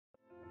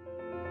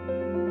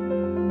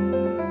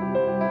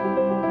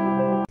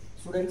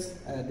Students,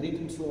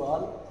 greetings to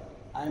all.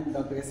 I am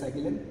Dr. S.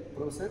 Agilan,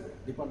 Professor,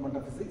 Department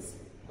of Physics,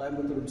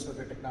 Coimbatore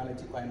Institute of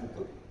Technology,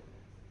 Coimbatore.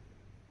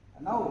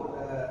 Now,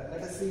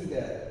 let us see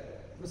the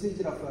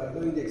procedure of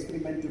doing the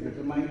experiment to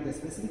determine the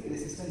specific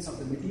resistance of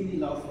the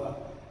material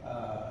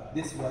of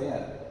this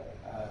wire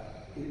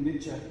in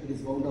which it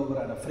is wound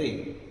over on a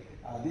frame.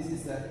 This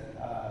is the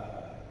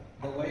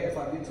wire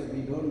for which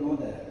we don't know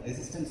the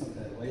resistance of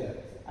the wire,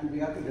 and we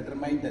have to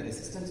determine the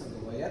resistance of the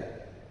wire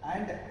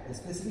and the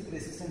specific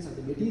resistance of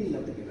the material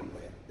of the given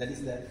wire. That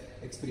is the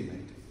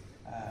experiment.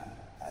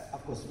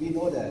 Of course, we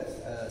know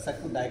the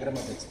circuit diagram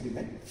of the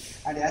experiment,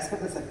 and as per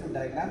the circuit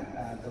diagram,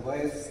 the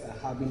wires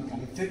have been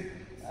connected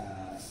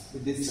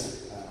with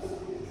this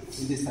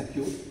in this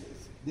circuit.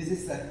 This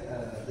is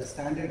the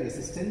standard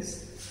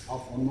resistance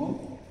of 1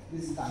 ohm.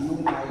 This is the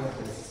unknown value of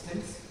the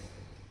resistance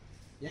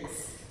X,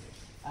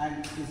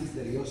 and this is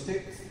the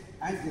rheostat,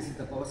 and this is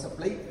the power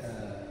supply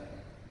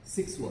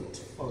 6 volt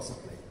power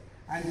supply,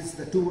 and this is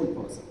the 2 volt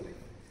power supply.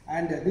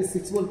 And this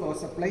 6 volt power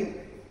supply,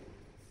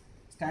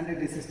 standard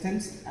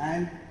resistance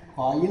and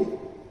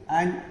coil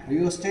and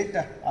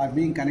rheostat are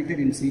being connected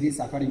in series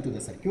according to the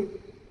circuit,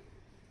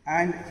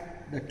 and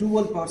the 2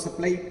 volt power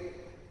supply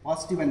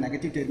positive and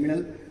negative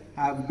terminal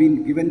have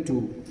been given to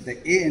the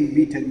A and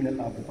B terminal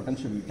of the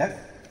potentiometer,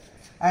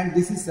 and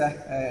this is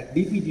a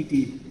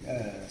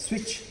DP/DT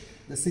switch,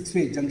 the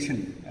 6-way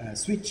junction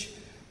switch,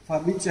 for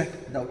which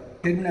the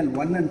terminal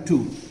 1 and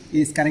 2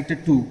 is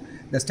connected to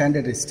the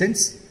standard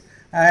resistance,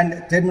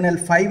 and terminal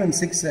 5 and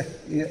 6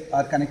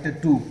 are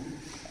connected to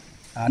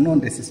unknown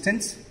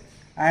resistance,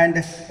 and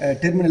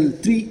terminal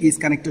 3 is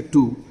connected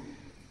to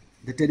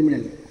the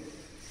terminal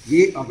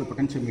A of the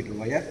potentiometer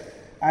wire,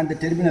 and the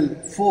terminal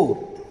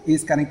 4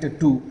 is connected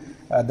to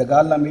the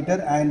galvanometer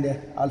and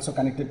also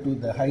connected to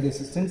the high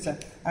resistance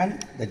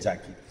and the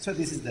jockey. So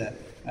this is the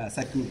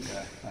circuit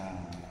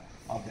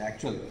of the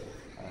actual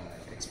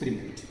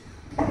experiment.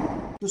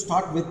 To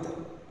start with,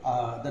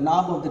 the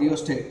knob of the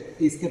rheostat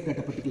is kept at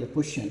a particular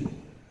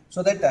position,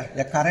 so that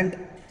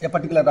a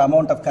particular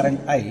amount of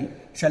current I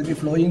shall be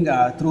flowing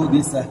through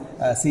this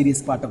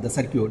series part of the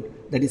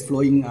circuit, that is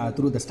flowing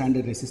through the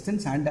standard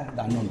resistance and the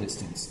unknown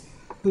resistance.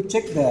 To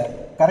check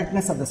the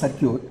correctness of the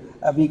circuit,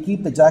 we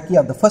keep the jockey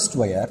of the first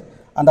wire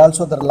and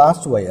also the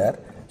last wire,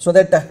 so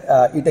that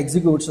it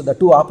executes the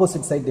two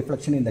opposite side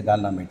deflection in the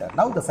galvanometer.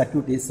 Now the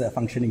circuit is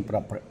functioning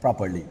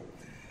properly.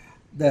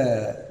 The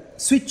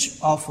switch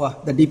of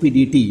the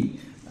DP/DT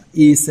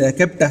is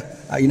kept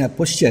in a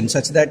position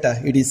such that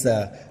it is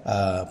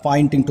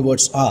pointing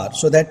towards R,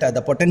 so that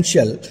the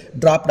potential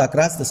dropped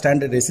across the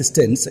standard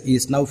resistance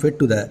is now fed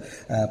to the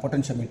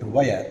potentiometer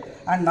wire,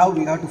 and now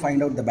we have to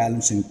find out the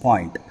balancing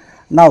point.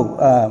 Now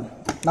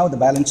the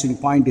balancing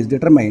point is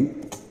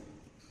determined.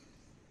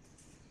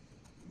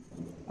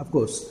 Of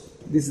course,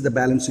 this is the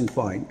balancing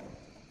point.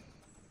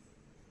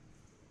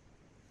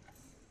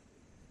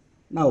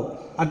 Now,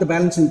 at the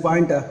balancing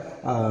point,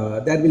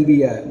 there will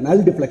be a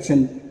null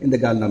deflection in the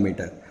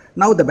galvanometer.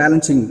 Now, the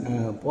balancing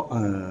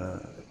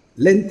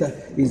length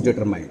is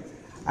determined,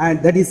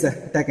 and that is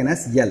taken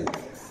as L.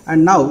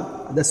 And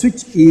now, the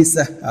switch is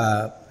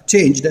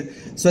changed,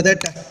 so that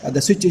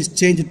the switch is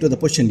changed to the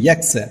position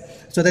X,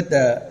 so that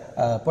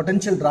the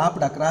potential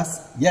dropped across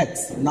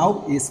X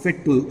now is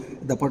fed to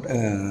the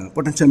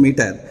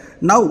potentiometer.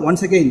 Now,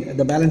 once again,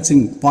 the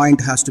balancing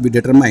point has to be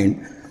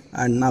determined,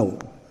 and now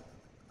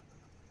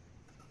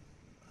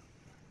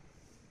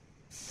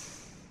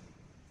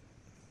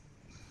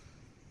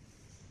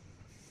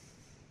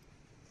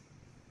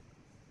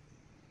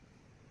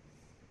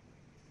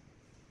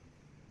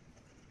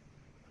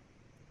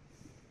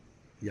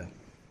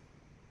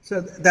so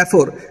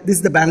therefore, this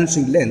is the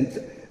balancing length,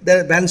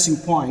 the balancing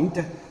point,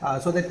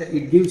 so that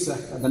it gives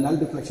the null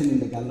deflection in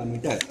the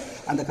galvanometer,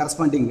 and the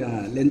corresponding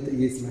length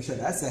is measured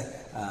as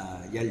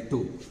L2.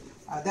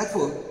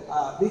 Therefore,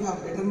 we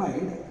have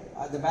determined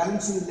the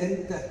balancing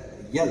length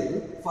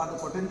L for the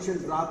potential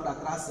dropped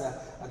across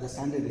the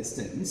standard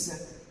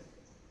resistance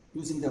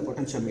using the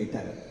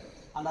potentiometer,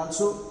 and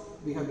also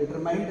we have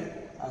determined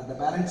the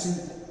balancing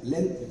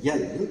length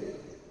L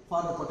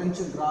for the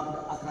potential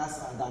dropped across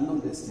the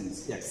unknown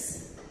resistance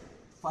X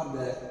for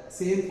the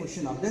same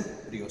position of the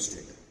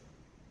rheostat.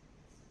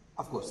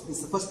 Of course,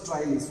 this first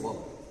trial is over.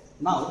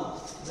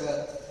 Now,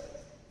 the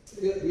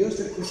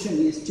rheostat position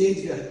is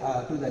changed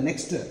to the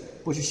next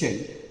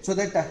position, so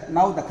that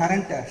now the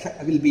current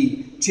will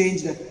be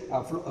changed,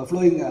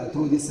 flowing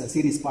through this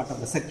series part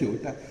of the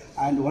circuit.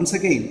 And once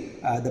again,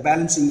 the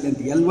balancing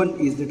length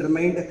L1 is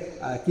determined,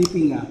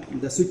 keeping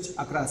the switch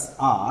across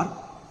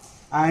R.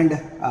 And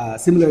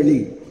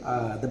similarly,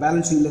 the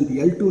balancing length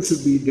L2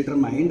 should be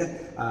determined,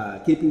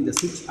 keeping the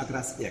switch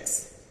across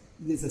X.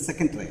 This is the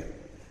second trial,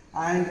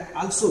 and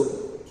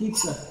also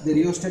keeps the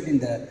rheostat in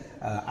the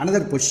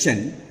another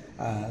position,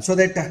 so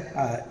that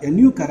a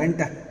new current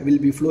will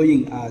be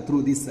flowing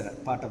through this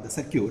part of the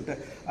circuit,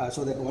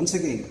 so that once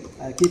again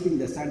keeping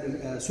the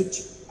standard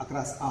switch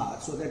across R,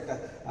 so that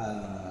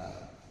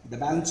the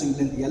balancing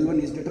length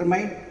L1 is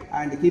determined,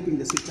 and keeping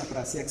the switch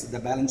across X, the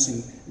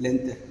balancing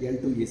length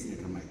L2 is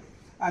determined.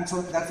 And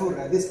so therefore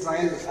this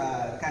trial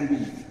can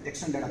be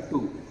extended up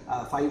to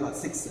 5 or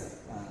 6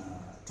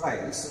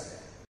 trials.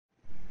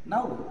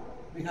 Now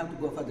we have to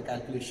go for the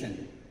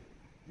calculation.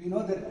 We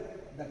know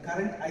that the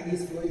current I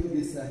is flowing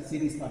this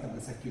series part of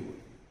the circuit.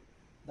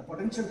 The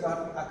potential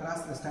drop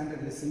across the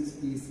standard resistance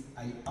is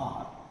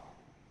IR.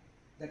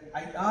 That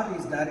IR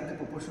is directly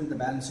proportional to the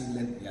balancing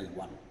length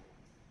L1.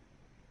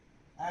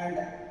 And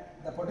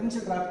the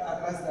potential drop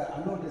across the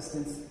unknown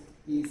resistance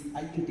is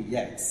I into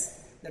X.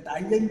 That I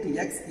into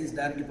X is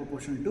directly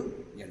proportional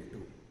to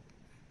L2.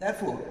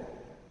 Therefore,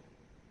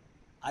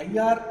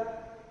 IR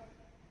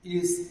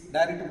is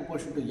directly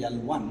proportional to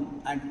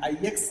L1 and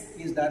Ix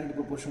is directly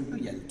proportional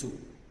to L2.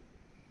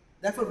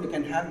 Therefore, we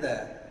can have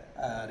the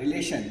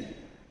relation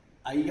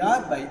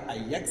IR by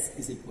Ix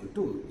is equal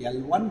to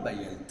L1 by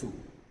L2.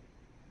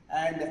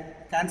 And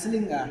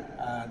cancelling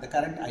the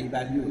current I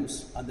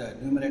values on the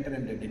numerator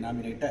and the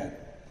denominator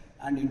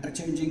and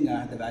interchanging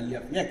the value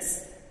of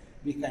X,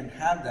 we can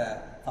have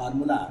the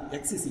formula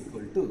X is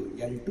equal to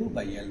L2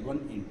 by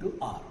L1 into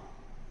R.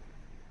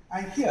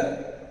 And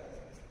here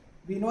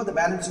we know the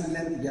balancing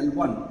length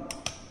L1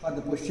 for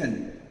the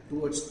position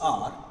towards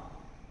R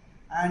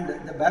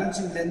and the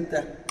balancing length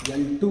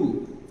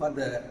L2 for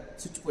the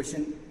switch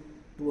position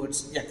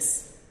towards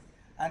X.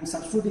 And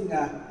substituting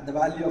the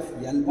value of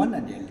L1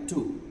 and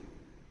L2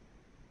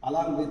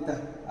 along with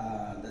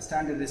the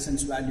standard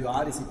resistance value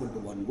R is equal to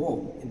 1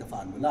 ohm in the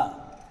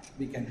formula,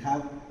 we can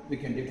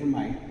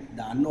determine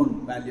the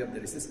unknown value of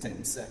the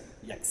resistance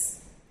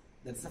X.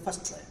 That's the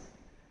first trial.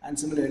 And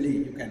similarly,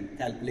 you can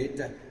calculate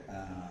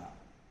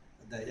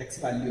the X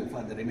value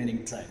for the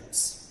remaining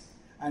trials.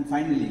 And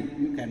finally,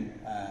 you can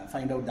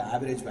find out the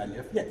average value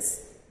of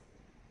X.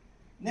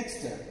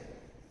 Next,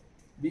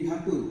 we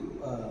have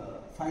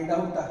to find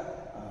out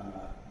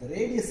the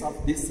radius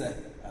of this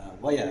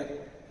wire,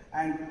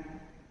 and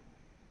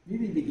we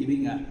will be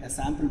giving a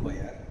sample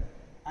wire,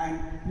 and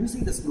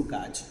using the screw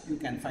gauge you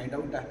can find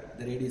out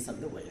the radius of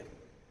the wire.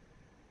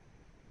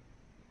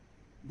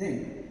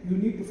 Then you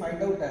need to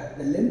find out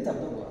the length of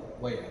the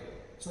wire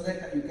so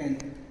that you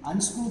can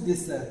unscrew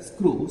these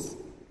screws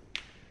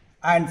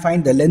and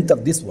find the length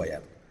of this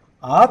wire,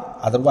 or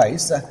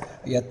otherwise a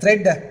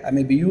thread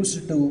may be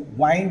used to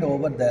wind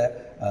over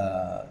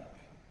the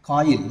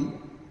coil,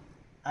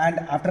 and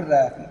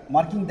after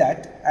marking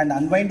that and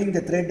unwinding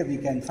the thread we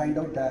can find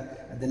out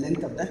the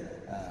length of the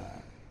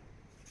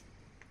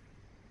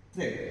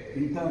thread,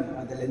 in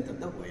turn the length of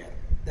the wire.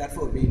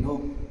 Therefore we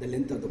know the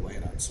length of the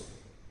wire also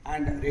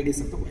and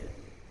radius of the wire.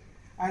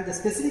 And the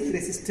specific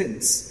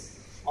resistance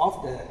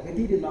of the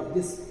material of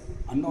this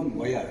unknown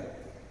wire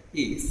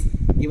is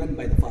given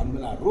by the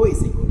formula rho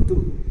is equal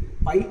to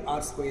pi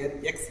r square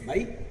x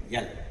by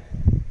L.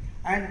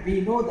 And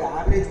we know the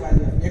average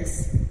value of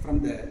x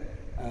from the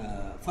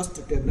first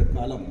tabular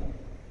column,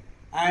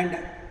 and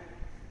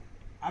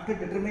after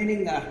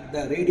determining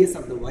the radius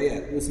of the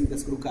wire using the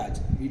screw gauge,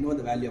 we know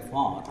the value of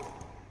R,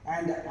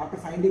 and after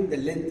finding the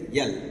length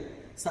L,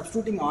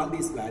 substituting all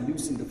these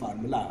values in the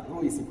formula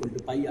rho is equal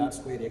to pi r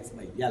square x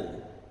by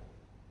L,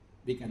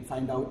 we can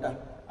find out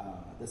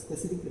the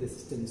specific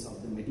resistance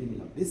of the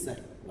material of this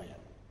wire.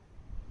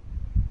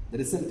 The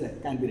result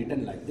can be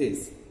written like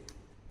this: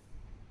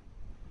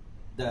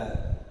 the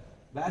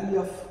value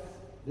of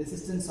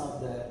resistance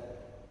of the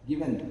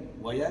given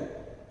wire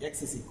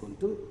x is equal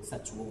to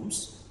such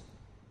ohms,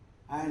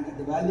 and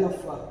the value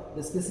of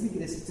the specific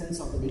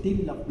resistance of the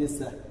material of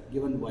this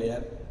given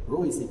wire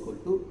rho is equal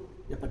to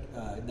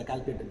the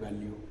calculated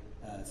value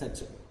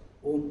such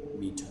ohm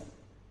meter.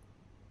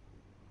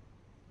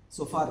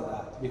 So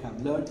far we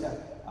have learnt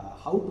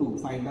how to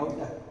find out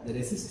the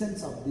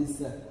resistance of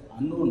this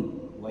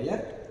unknown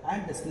wire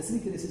and the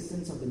specific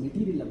resistance of the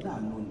material of the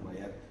unknown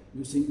wire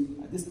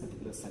using this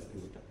particular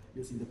circuit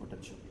using the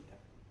potentiometer.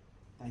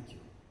 Thank you.